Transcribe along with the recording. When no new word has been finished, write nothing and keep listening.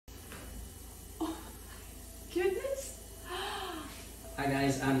Hi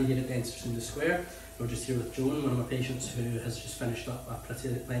guys, Andy here at Dentistry in the Square. We're just here with Joan, one of my patients who has just finished up a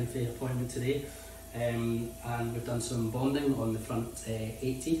pretty lengthy appointment today. And we've done some bonding on the front 8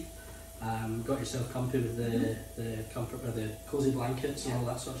 teeth. Got yourself comfy with the comfort with the cosy blankets and all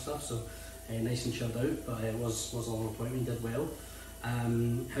that sort of stuff, so nice and chilled out, but it was a long appointment, did well. How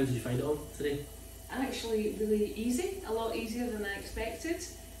did you find it all today? Actually really easy, a lot easier than I expected,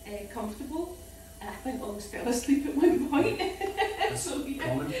 comfortable. I think I almost fell asleep at one point. That's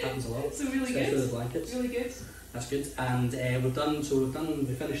common, happens a lot. So really especially good. with the blankets. Really good. That's good. And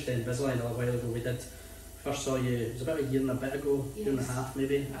we finished Invisalign a little while ago. We first saw you, it was about a year and a bit ago, Yes. year and a half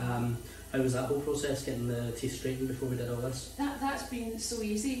maybe. How was that whole process, getting the teeth straightened before we did all this? That's been so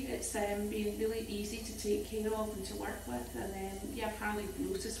easy. It's been really easy to take care of and to work with, and yeah, I've hardly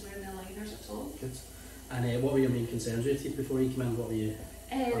noticed wearing the aligners at all. Good. And what were your main concerns with your teeth before you came in? What were you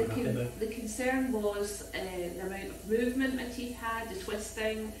unhappy about? The concern was the amount of movement my teeth had, the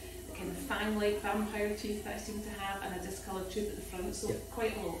twisting, the kind of fang-like vampire teeth that I seem to have, and a discoloured tooth at the front, so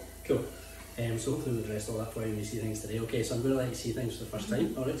quite a lot. Cool. So hopefully we'll address all that for you when you see things today. Okay, so I'm going to let you see things for the first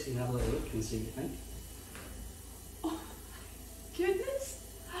time. Alright, so you can have a little look and see what you think. Oh goodness!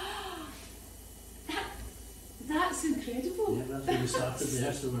 That's incredible! Yeah, that's where we started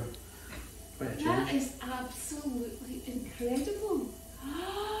there, so we're quite a change. That is absolutely incredible!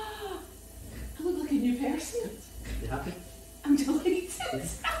 I look like a new person. You happy? I'm delighted.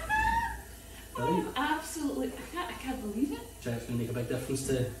 Yes. I'm absolutely, I can't believe it. Do you think it's going to make a big difference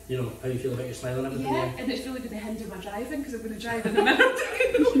to, you know, how you feel about your smile and everything? Yeah, and it's really going to hinder my driving because I'm going to drive in the mirror.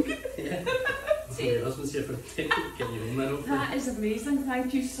 Yeah. So your husband's here for getting you home then, hopefully. That is amazing,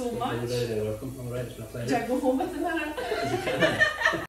 thank you so much. You're very, very welcome. Alright, it's been a pleasure. Do I go home with the mirror? You can.